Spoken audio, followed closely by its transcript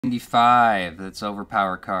95. That's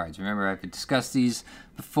Overpower cards. Remember, I've discussed these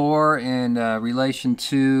before in relation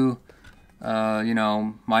to, you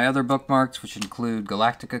know, my other bookmarks, which include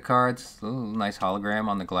Galactica cards. Ooh, nice hologram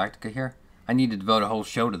on the Galactica here. I need to devote a whole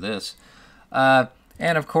show to this. And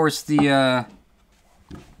of course the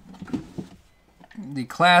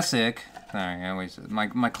classic. Sorry,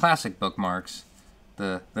 my classic bookmarks,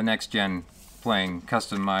 the next gen playing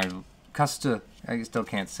I still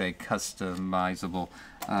can't say customizable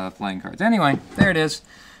playing cards. Anyway, there it is.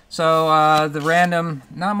 So the random,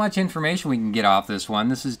 not much information we can get off this one.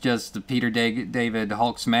 This is just the Peter David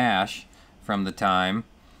Hulk Smash from the time,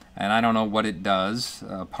 and I don't know what it does.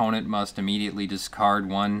 Opponent must immediately discard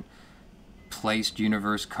one placed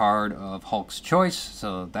universe card of Hulk's choice.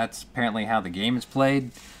 So that's apparently how the game is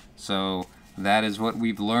played. So that is what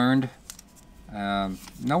we've learned.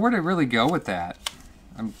 Nowhere to really go with that.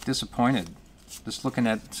 I'm disappointed. Just looking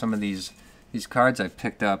at some of these cards I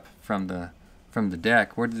picked up from the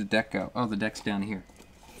deck. Where did the deck go? Oh, the deck's down here.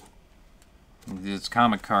 It's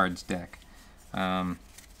comic cards deck. Do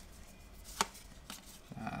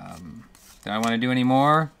I want to do any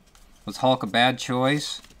more? Was Hulk a bad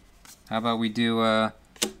choice? How about we do,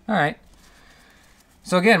 alright.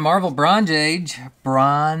 So again, Marvel Bronze Age.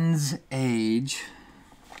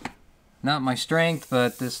 Not my strength,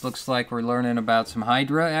 but this looks like we're learning about some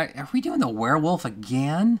Hydra. Are we doing the werewolf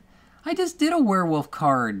again? I just did a werewolf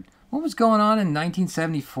card. What was going on in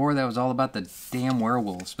 1974 that was all about the damn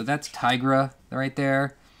werewolves? But that's Tigra right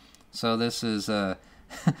there. So this is, I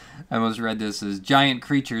almost read this as giant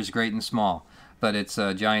creatures, great and small. But it's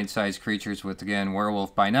giant-sized creatures with, again,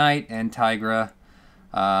 werewolf by night and Tigra.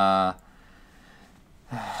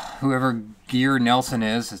 Whoever Gear Nelson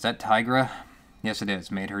is that Tigra? Yes, it is.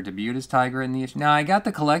 Made her debut as Tigra in the issue. Now, I got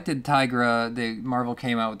the collected Tigra. The Marvel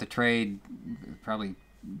came out with the trade probably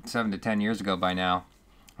 7 to 10 years ago by now.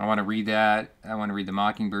 I want to read that. I want to read the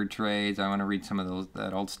Mockingbird trades. I want to read some of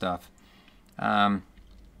that old stuff.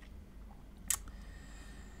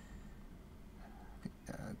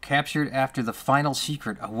 Captured after the final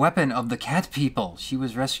secret, a weapon of the cat people. She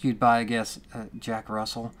was rescued by, I guess, Jack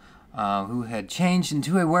Russell, who had changed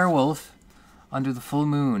into a werewolf under the full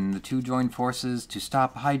moon. The two joined forces to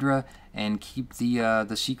stop Hydra and keep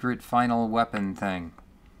the secret final weapon thing.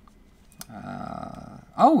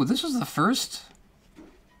 Oh, this was the first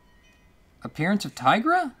appearance of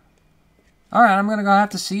Tigra? Alright, I'm going to go have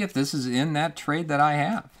to see if this is in that trade that I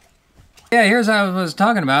have. Yeah, here's how I was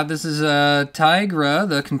talking about. This is Tigra,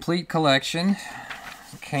 the complete collection.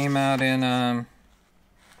 It came out in...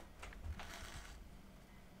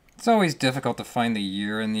 It's always difficult to find the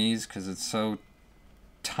year in these because it's so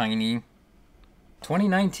tiny.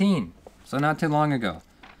 2019, so not too long ago.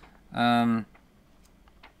 I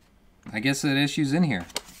guess that issue's in here.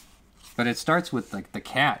 But it starts with like the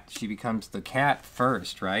cat. She becomes the cat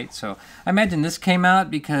first, right? So I imagine this came out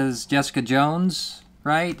because Jessica Jones...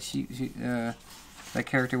 Right? That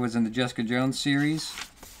character was in the Jessica Jones series.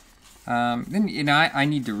 Then, you know, I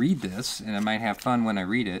need to read this, and I might have fun when I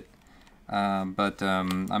read it. But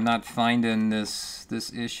I'm not finding this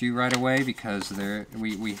issue right away because do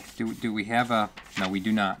we have a... No, we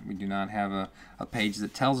do not. We do not have a page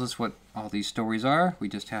that tells us what all these stories are. We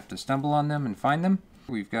just have to stumble on them and find them.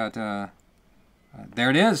 We've got... there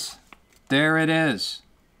it is. There it is.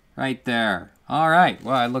 Right there. All right.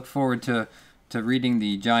 Well, I look forward to reading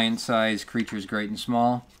the giant-sized creatures, great and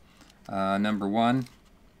small, #1,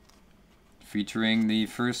 featuring the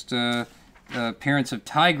first appearance of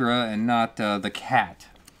Tigra and not the cat.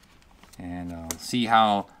 And I'll see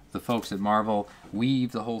how the folks at Marvel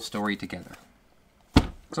weave the whole story together.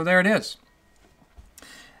 So there it is.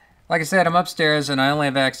 Like I said, I'm upstairs and I only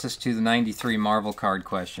have access to the 93 Marvel card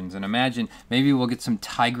questions. And imagine, maybe we'll get some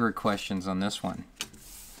Tigra questions on this one.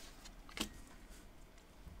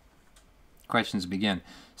 Questions begin.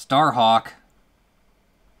 Starhawk.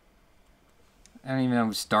 I don't even know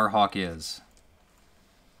who Starhawk is.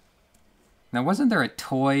 Now, wasn't there a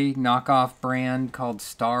toy knockoff brand called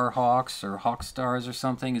Starhawks or Hawk Stars or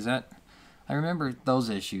something? Is that... I remember those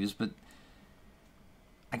issues, but...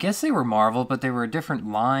 I guess they were Marvel, but they were a different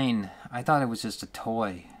line. I thought it was just a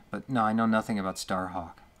toy. But no, I know nothing about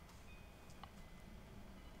Starhawk.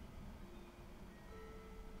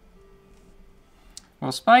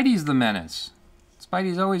 Well, Spidey's the menace.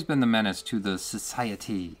 Spidey's always been the menace to the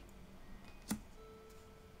society.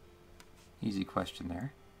 Easy question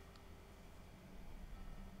there.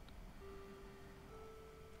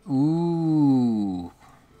 Ooh.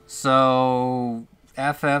 So,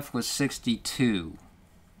 FF was 62,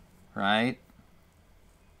 right?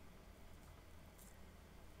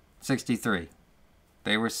 63.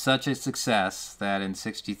 They were such a success that in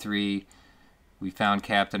 '63 we found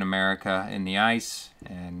Captain America in the ice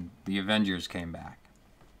and the Avengers came back.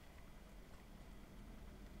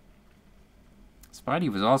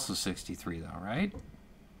 Spidey was also '63 though, right?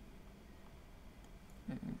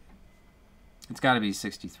 It's got to be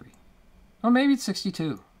 '63. Oh, maybe it's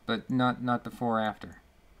 '62, but not before or after.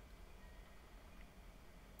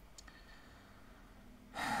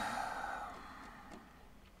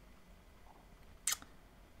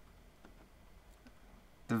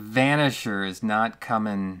 The Vanisher is not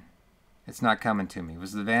coming. It's not coming to me.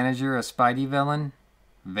 Was the Vanisher a Spidey villain?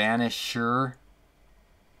 Vanisher?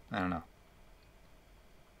 I don't know.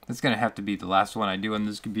 It's going to have to be the last one I do on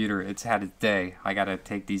this computer. It's had its day. I got to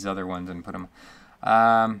take these other ones and put them...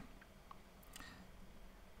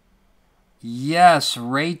 yes,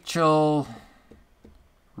 Rachael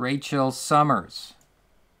Summers.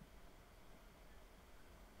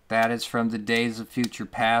 That is from the Days of Future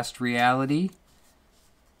Past reality.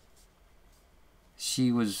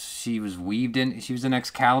 She was weaved in. She was in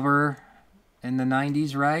Excalibur in the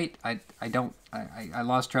 90s, right? I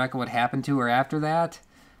lost track of what happened to her after that.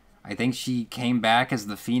 I think she came back as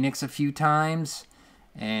the Phoenix a few times,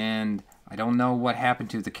 and I don't know what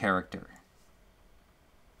happened to the character.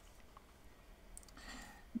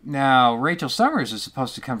 Now, Rachael Summers is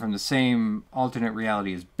supposed to come from the same alternate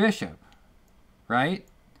reality as Bishop, right?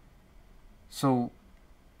 So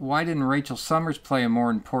why didn't Rachael Summers play a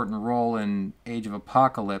more important role in Age of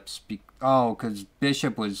Apocalypse? Oh, because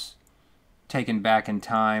Bishop was taken back in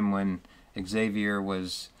time when Xavier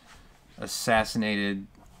was assassinated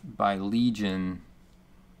by Legion.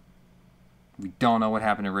 We don't know what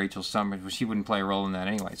happened to Rachael Summers, but she wouldn't play a role in that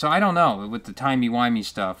anyway. So I don't know, with the timey-wimey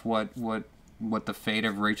stuff, what the fate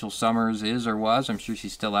of Rachael Summers is or was. I'm sure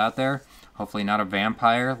she's still out there. Hopefully not a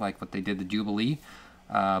vampire like what they did to Jubilee.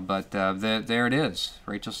 But there it is,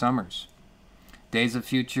 Rachael Summers. Days of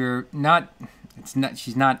Future,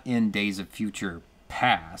 she's not in Days of Future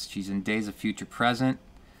Past. She's in Days of Future Present.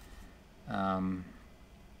 That's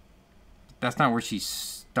not where she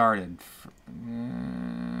started. I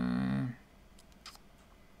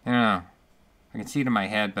don't know. I can see it in my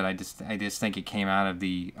head, but I just think it came out of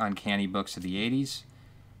the Uncanny books of the 80s.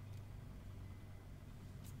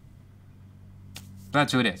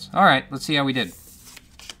 That's who it is. All right, let's see how we did.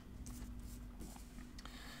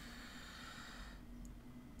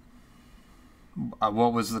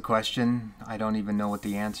 What was the question? I don't even know what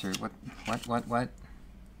the answer. What?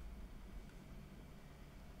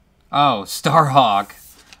 Oh, Starhawk.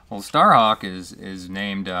 Well, Starhawk is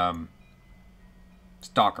named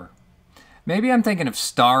Stalker. Maybe I'm thinking of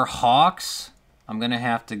Starhawks. I'm gonna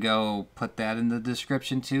have to go put that in the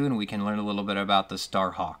description too, and we can learn a little bit about the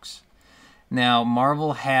Starhawks. Now,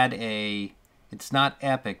 Marvel had it's not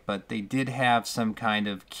epic, but they did have some kind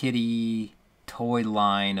of kiddie toy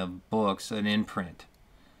line of books, an imprint.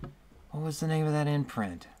 What was the name of that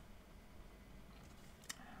imprint?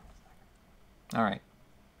 All right.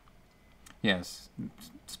 Yes,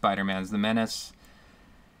 Spider-Man's the Menace.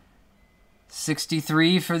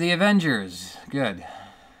 63 for the Avengers. Good.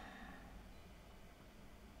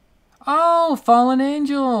 Oh, Fallen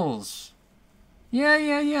Angels. Yeah.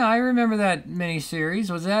 I remember that miniseries.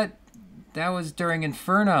 Was that was during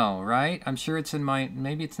Inferno, right? I'm sure it's in my,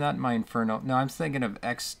 maybe it's not in my Inferno. No, I'm thinking of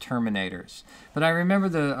X-Terminators. But I remember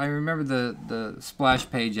the splash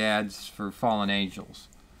page ads for Fallen Angels.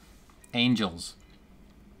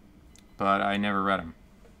 But I never read them.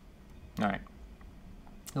 All right.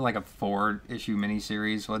 It was like a 4-issue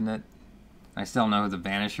miniseries, wasn't it? I still know who the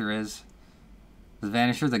Vanisher is. Was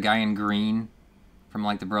Vanisher the guy in green from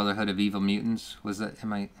like the Brotherhood of Evil Mutants? Was that,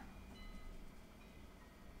 No,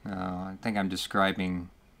 I think I'm describing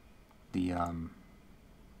the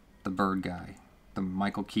bird guy, the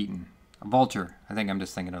Michael Keaton, a Vulture. I think I'm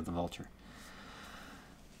just thinking of the Vulture.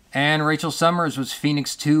 And Rachael Summers was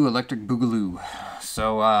Phoenix 2, Electric Boogaloo.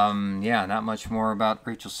 So, yeah, not much more about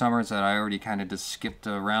Rachael Summers that I already kind of just skipped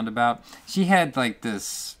around about. She had like the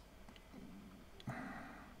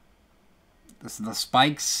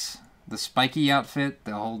spikes, the spiky outfit,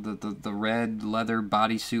 the red leather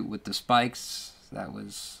bodysuit with the spikes. That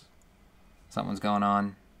was, something's going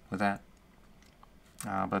on with that.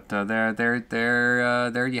 But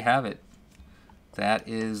there you have it. That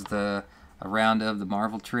is a round of the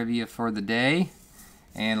Marvel trivia for the day,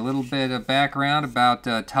 and a little bit of background about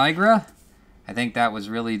Tigra. I think that was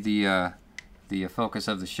really the focus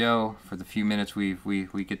of the show for the few minutes we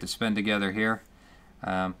get to spend together here.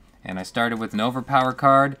 And I started with an Overpower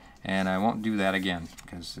card, and I won't do that again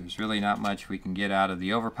because there's really not much we can get out of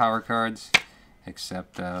the Overpower cards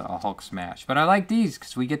except a Hulk smash. But I like these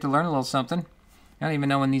because we get to learn a little something. I don't even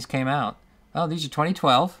know when these came out. Oh, these are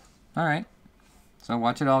 2012. All right. So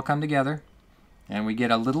watch it all come together. And we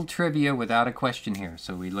get a little trivia without a question here.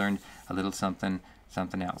 So we learned a little something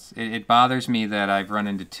else. It bothers me that I've run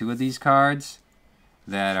into 2 of these cards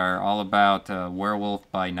that are all about Werewolf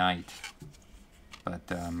by Night. But,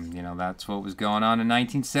 you know, that's what was going on in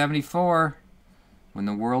 1974 when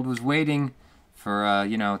the world was waiting for,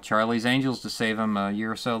 you know, Charlie's Angels to save him a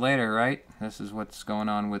year or so later, right? This is what's going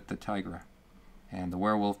on with the Tigra and the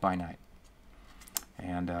Werewolf by Night.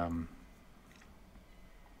 And,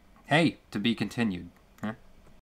 hey, to be continued.